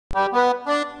Hi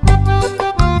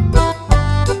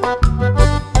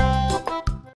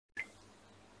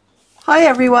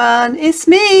everyone, it's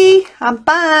me. I'm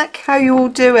back. How you all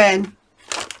doing?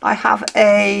 I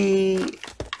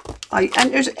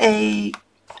entered a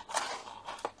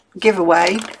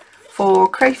giveaway for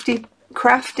Crafty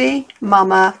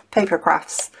Mamar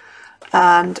Papercrafts,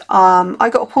 and I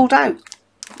got pulled out.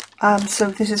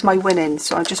 So this is my winning,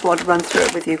 so I just want to run through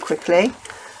it with you quickly.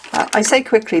 I say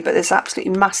quickly, but there's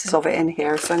absolutely masses of it in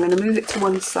here, so I'm going to move it to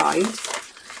one side.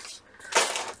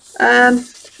 And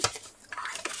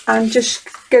just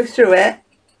go through it.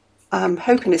 I'm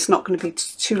hoping it's not going to be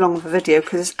too long of a video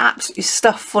because it's absolutely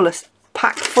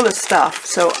packed full of stuff.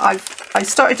 So I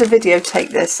started to videotape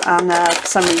this, and for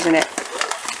some reason it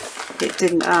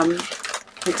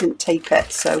didn't tape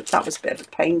it, so that was a bit of a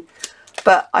pain.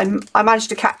 But I managed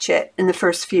to catch it in the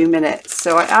first few minutes.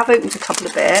 So I have opened a couple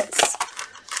of bits.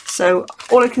 So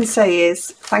all I can say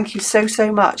is thank you so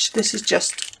much. This is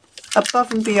just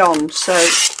above and beyond. So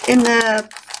in the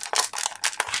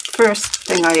first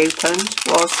thing I opened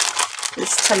was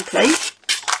this template.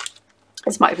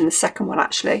 This might have been the second one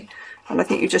actually, and I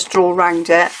think you just draw around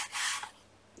it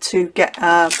to get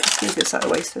let's move this out of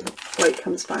the way so the light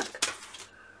comes back.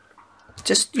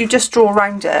 You just draw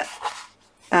around it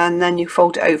and then you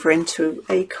fold it over into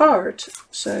a card.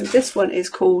 So this one is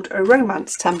called a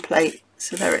romance template.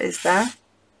 So there it is there.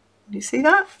 Can you see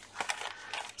that?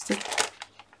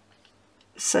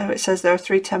 So it says there are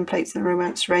 3 templates in the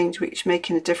romance range, which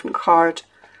making a different card.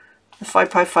 The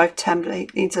 5x5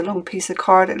 template needs a long piece of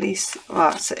card at least.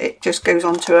 So it just goes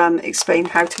on to explain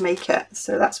how to make it.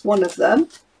 So that's one of them,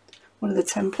 one of the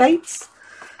templates.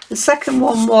 The second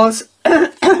one was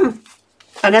an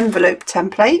envelope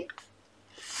template.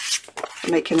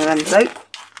 Making an envelope,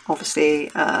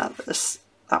 obviously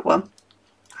that one,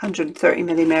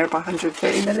 130mm by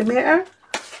 130mm.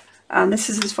 And this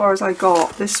is as far as I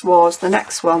got. This was the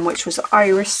next one, which was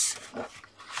Iris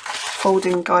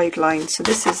folding guideline. So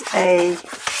this is a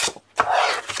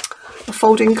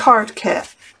folding card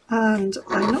kit, and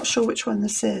I'm not sure which one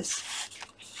this is.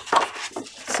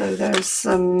 So there's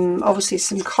obviously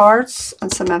some cards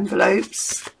and some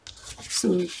envelopes,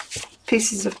 some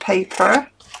pieces of paper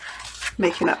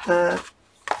making up the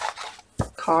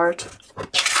card,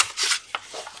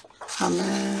 and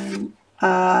then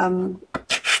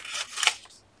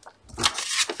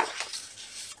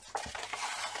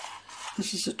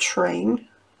this is a train,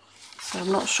 so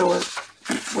I'm not sure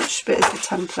which bit is the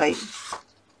template.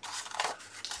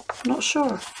 I'm not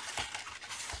sure.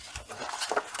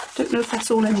 Don't know if that's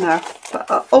all in there, but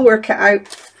I'll work it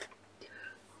out.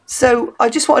 So I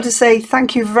just wanted to say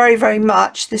thank you very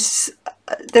much. There's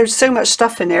so much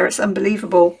stuff in there, it's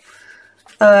unbelievable.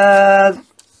 There's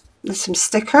some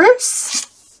stickers.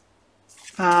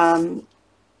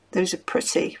 Those are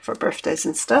pretty for birthdays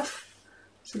and stuff.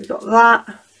 So we got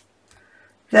that.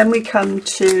 Then we come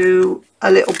to a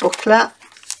little booklet.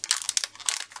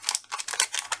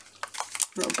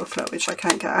 Which I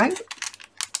can't get out.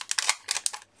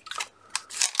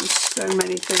 There's so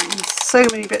many things, so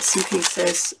many bits and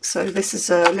pieces. So this is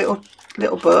a little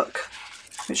book,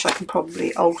 which I can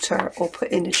probably alter or put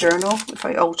in a journal if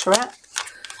I alter it.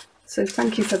 So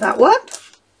thank you for that one.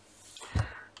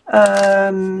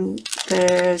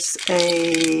 There's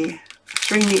a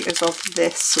 3 meters of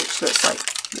this, which looks like,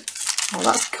 oh,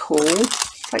 that's cool.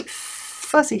 It's like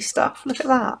fuzzy stuff. Look at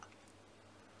that.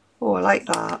 Oh, I like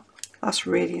that. That's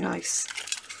really nice.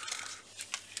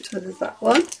 So there's that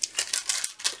one.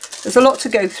 There's a lot to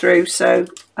go through, so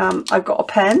I've got a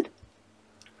pen.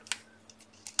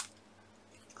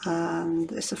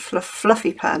 And it's a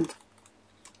fluffy pen.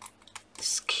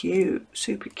 It's cute,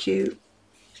 super cute.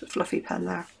 It's a fluffy pen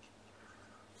there.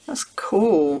 That's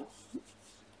cool.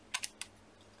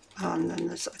 And then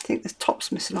there's, I think the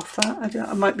top's missing off that.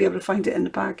 I might be able to find it in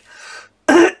the bag.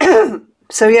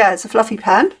 So yeah, it's a fluffy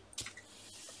pen.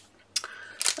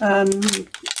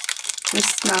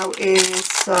 This now is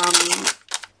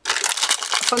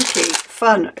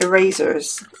fun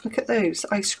erasers. Look at those,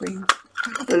 ice cream.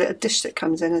 The little dish that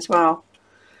comes in as well.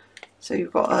 So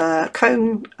you've got a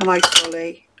cone, an ice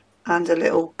lolly, and a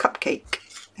little cupcake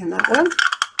in that one.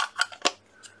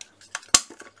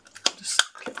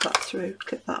 Just clip that through,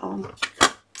 clip that on.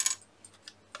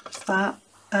 That's that.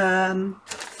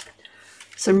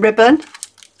 Some ribbon.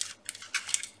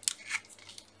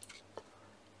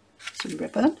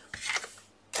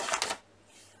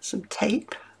 Some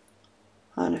tape.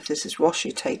 I don't know if this is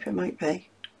washi tape, it might be.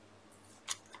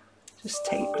 Just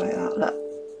tape like that, look.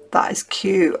 That is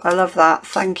cute. I love that.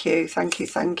 Thank you, thank you,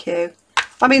 thank you.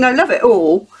 I mean, I love it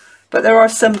all, but there are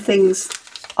some things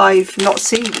I've not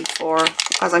seen before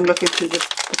as I'm looking through the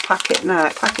packets now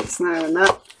and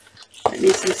that. I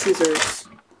need some scissors.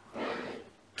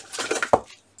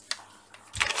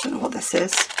 Don't know what this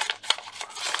is.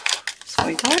 Let's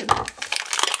find out.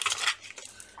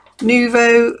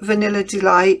 Nouveau Vanilla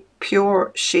Delight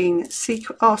Pure Sheen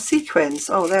sequins.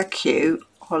 Oh, they're cute.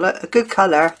 Oh, look, a good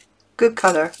colour. Good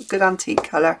colour. A good antique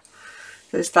colour.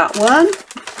 There's that one.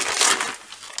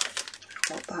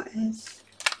 What that is.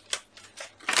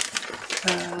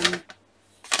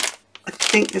 I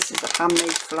think this is a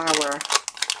handmade flower.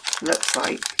 Looks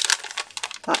like.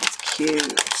 That is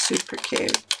cute. Super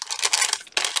cute.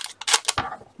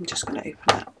 I'm just going to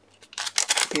open it.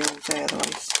 It'll be all day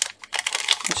otherwise.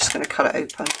 I'm just going to cut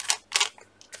it open.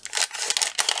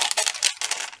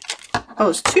 Oh,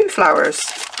 it's 2 flowers.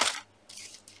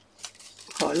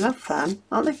 Oh, I love them.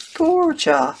 Aren't they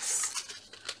gorgeous?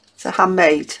 It's a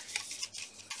handmade.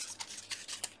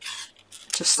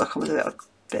 Just stuck on with a little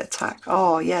bit of tack.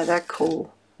 Oh, yeah, they're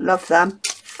cool. Love them.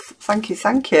 Thank you,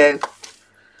 thank you.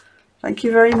 Thank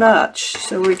you very much.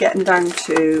 So we're getting down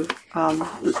to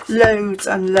loads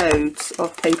and loads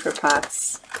of paper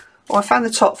pads. Oh, I found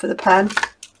the top for the pen.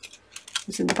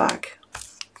 It's in the bag.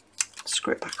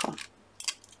 Screw it back on.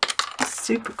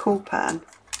 Super cool pen.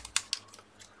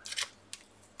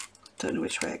 Don't know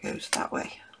which way it goes. That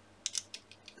way.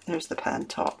 There's the pen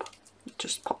top. It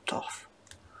just popped off.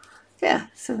 Yeah,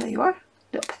 so there you are.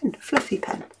 Little pen, fluffy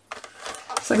pen.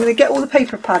 So I'm going to get all the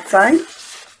paper pads out.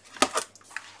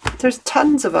 There's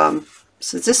tons of them.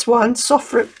 So this one, Soft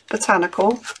Fruit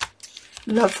Botanical.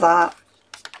 Love that.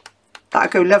 That'll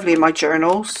go lovely in my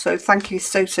journals. So thank you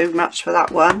so much for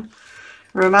that one.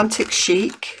 Romantic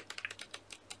Chic.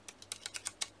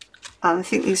 And I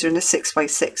think these are in a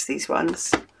 6x6, these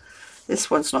ones.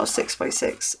 This one's not a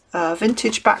 6x6.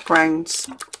 Vintage backgrounds.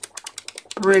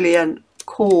 Brilliant.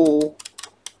 Cool.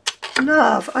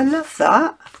 Love. I love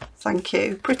that. Thank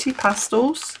you. Pretty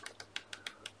pastels.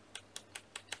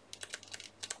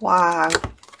 Wow.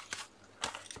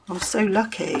 I'm so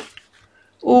lucky.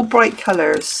 All bright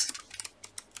colours.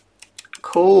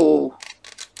 Cool.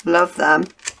 Love them.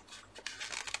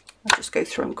 I'll just go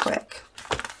through them quick.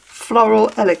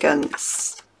 Floral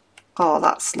Elegance. Oh,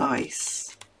 that's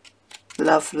nice.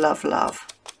 Love, love, love.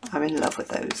 I'm in love with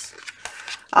those.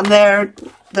 And they're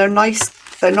nice.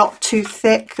 They're not too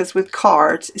thick, because with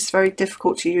cards it's very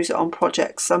difficult to use it on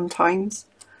projects sometimes.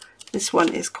 This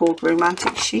one is called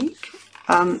Romantic Chic.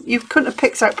 You couldn't have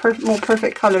picked out more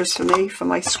perfect colours for me for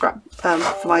my scrap,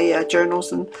 for my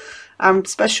journals, and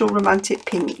special romantic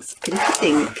pinks. Pinky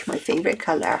Dink, my favourite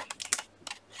colour.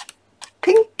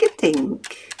 Pinky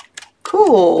Dink.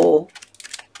 Cool.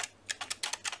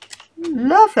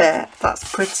 Love it.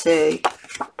 That's pretty.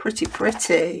 Pretty,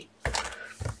 pretty.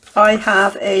 I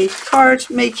have a card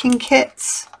making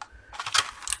kit.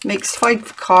 Makes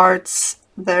 5 cards.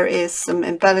 There is some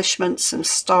embellishments, some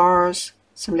stars,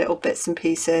 some little bits and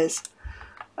pieces,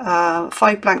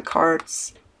 5 blank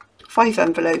cards, 5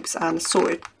 envelopes, and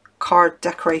assorted card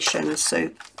decorations.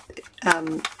 So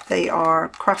they are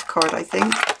craft card, I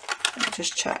think. Let me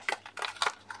just check.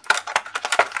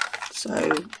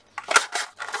 So,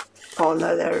 oh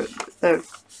no, they're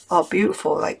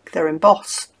beautiful. Like they're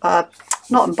embossed.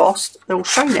 Not embossed. They're all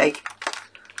shiny.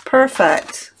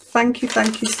 Perfect. Thank you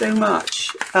so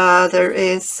much. There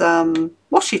is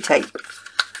washi tape.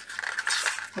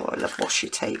 Oh, I love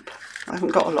washi tape. I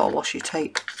haven't got a lot of washi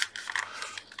tape.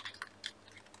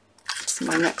 So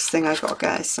my next thing I've got to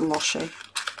get is some washi.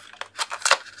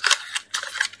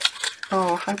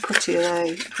 Oh, how pretty are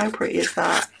they? How pretty is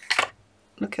that?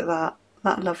 Look at that.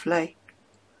 That lovely.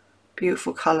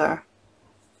 Beautiful colour.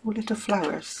 All little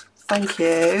flowers. Thank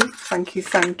you. Thank you,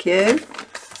 thank you.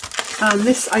 And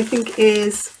this, I think,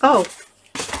 is... Oh,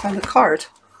 found a card.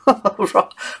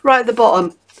 Right at the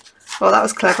bottom. Oh, that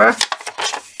was clever.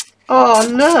 Oh,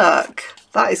 look.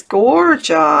 That is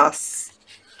gorgeous.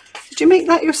 Did you make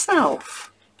that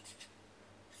yourself?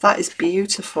 That is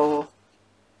beautiful.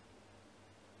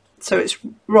 So it's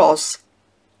Roz.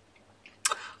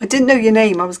 I didn't know your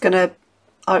name.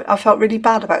 I felt really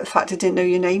bad about the fact I didn't know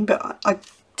your name, but I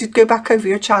did go back over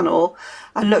your channel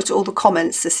and looked at all the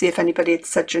comments to see if anybody had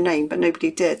said your name, but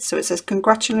nobody did. So it says,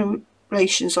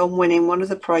 congratulations on winning one of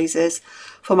the prizes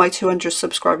for my 200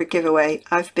 subscriber giveaway.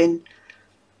 I've been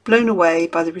blown away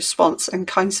by the response and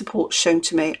kind support shown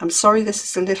to me. I'm sorry this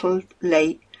is a little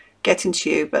late getting to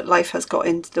you, but life has got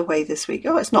into the way this week.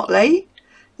 Oh, it's not late.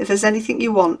 If there's anything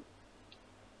you won't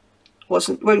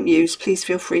use, please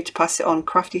feel free to pass it on.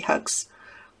 Crafty hugs,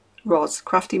 Roz,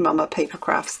 Crafty Mamar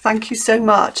Papercrafts. Thank you so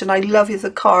much, and I love you,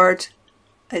 the card.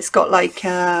 It's got like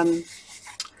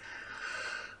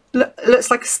looks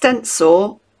like a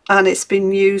stencil, and it's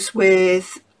been used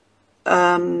with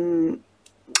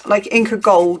like Inca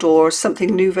Gold or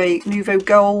something, Nouveau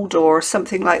Gold or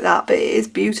something like that. But it is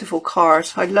beautiful card.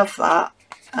 I love that.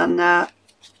 And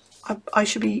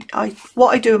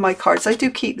what I do in my cards, I do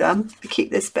keep them. I keep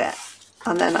this bit,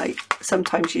 and then I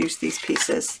sometimes use these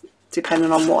pieces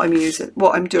depending on what I'm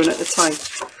doing at the time.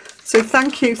 So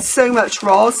thank you so much,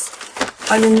 Roz.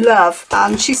 I'm in love.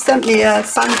 And she sent me a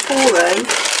Santoro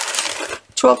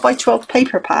 12 by 12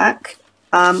 paper pack,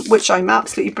 which I'm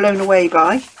absolutely blown away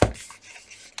by.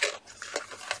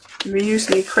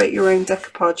 Reusably create your own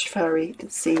decoupage fairy.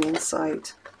 It's seen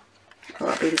inside. Well,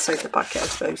 that'll be inside the packet, I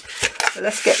suppose. But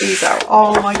let's get these out.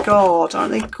 Oh my god,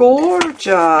 aren't they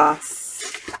gorgeous?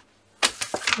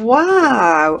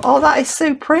 Wow. Oh, that is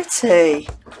so pretty.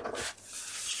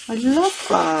 I love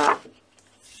that.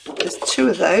 There's 2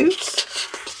 of those.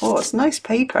 Oh, it's nice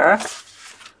paper.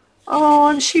 Oh,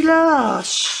 and she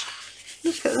lush.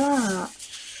 Look at that.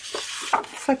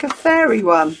 It's like a fairy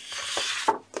one.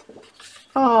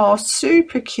 Oh,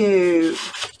 super cute.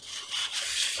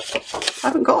 I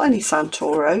haven't got any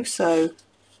Santoro, so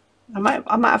I might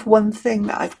have one thing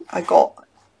that I got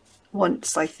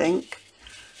once, I think.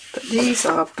 But these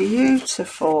are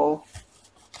beautiful.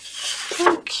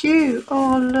 So cute.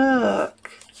 Oh,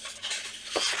 look.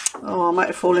 Oh, I might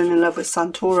have fallen in love with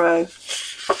Santoro.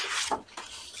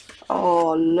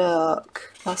 Oh,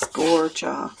 look. That's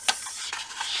gorgeous.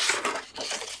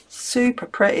 Super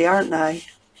pretty, aren't they?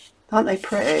 Aren't they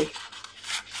pretty?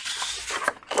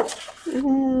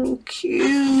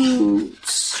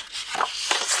 Cute.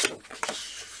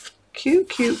 Cute,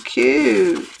 cute,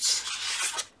 cute.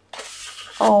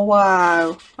 Oh,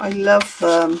 wow. I love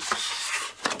them.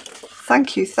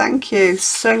 Thank you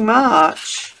so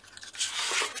much.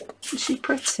 Isn't she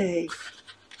pretty?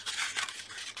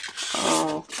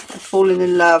 Oh, I'm falling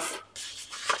in love.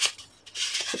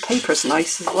 The paper's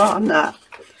nice as well, isn't it?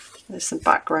 There's some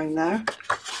background there,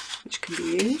 which can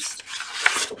be used.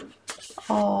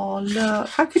 Oh, look.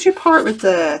 How could you part with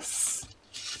this?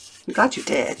 I'm glad you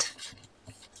did,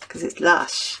 because it's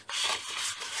lush.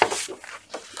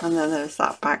 And then there's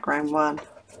that background one.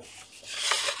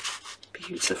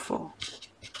 Beautiful.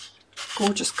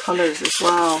 Gorgeous colours as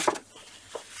well.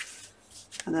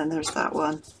 And then there's that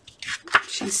one.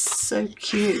 She's so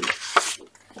cute.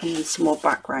 And then some more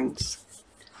backgrounds.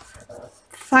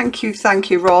 Thank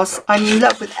you, Roz. I'm in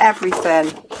love with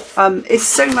everything. It's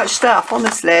so much stuff,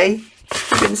 honestly.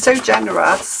 You've been so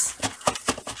generous.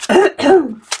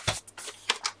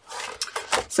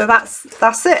 So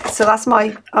that's it. So that's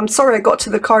my, I'm sorry I got to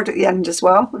the card at the end as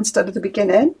well instead of the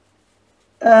beginning.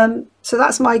 So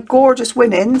that's my gorgeous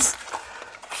winnings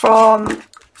from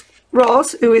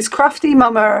Roz, who is Crafty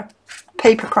Mamar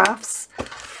Papercrafts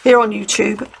here on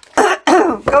YouTube.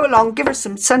 Go along, give her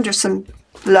some, send her some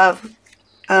love,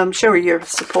 show her your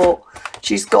support.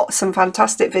 She's got some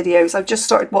fantastic videos. I've just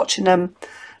started watching them,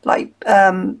 like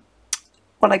when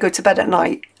I go to bed at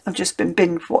night. I've just been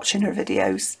binge watching her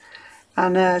videos,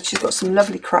 and she's got some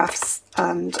lovely crafts,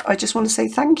 and I just want to say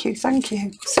thank you.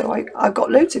 So I've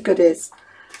got loads of goodies,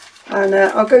 and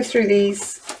I'll go through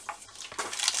these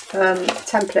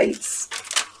templates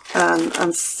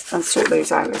and sort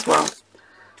those out as well.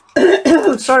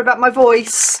 Sorry about my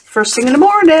voice first thing in the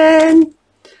morning.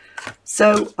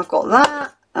 So I've got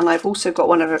that, and I've also got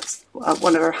one of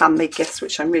her handmade gifts,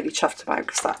 which I'm really chuffed about,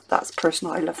 because that's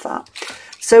personal. I love that.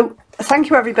 So thank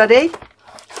you, everybody.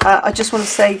 I just want to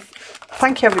say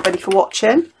thank you, everybody, for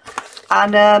watching,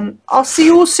 and I'll see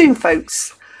you all soon,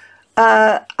 folks.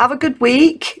 Have a good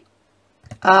week.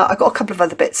 I've got a couple of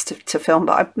other bits to film,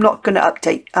 but I'm not going to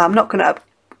update. I'm not going to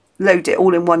upload it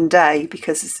all in one day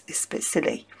because it's a bit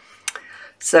silly.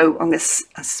 So I'm going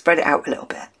to spread it out a little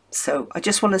bit. So I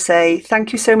just want to say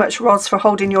thank you so much, Roz, for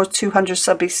holding your 200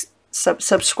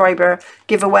 subscriber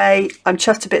giveaway. I'm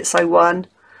chuffed to bits I won.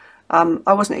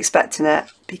 I wasn't expecting it,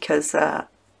 because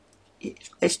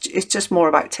it's just more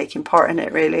about taking part in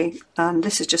it, really. And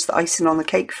this is just the icing on the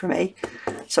cake for me.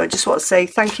 So I just want to say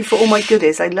thank you for all my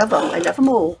goodies. I love them. I love them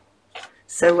all.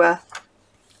 So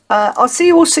I'll see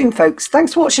you all soon, folks.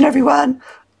 Thanks for watching, everyone.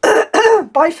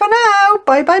 Bye for now.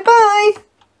 Bye, bye, bye.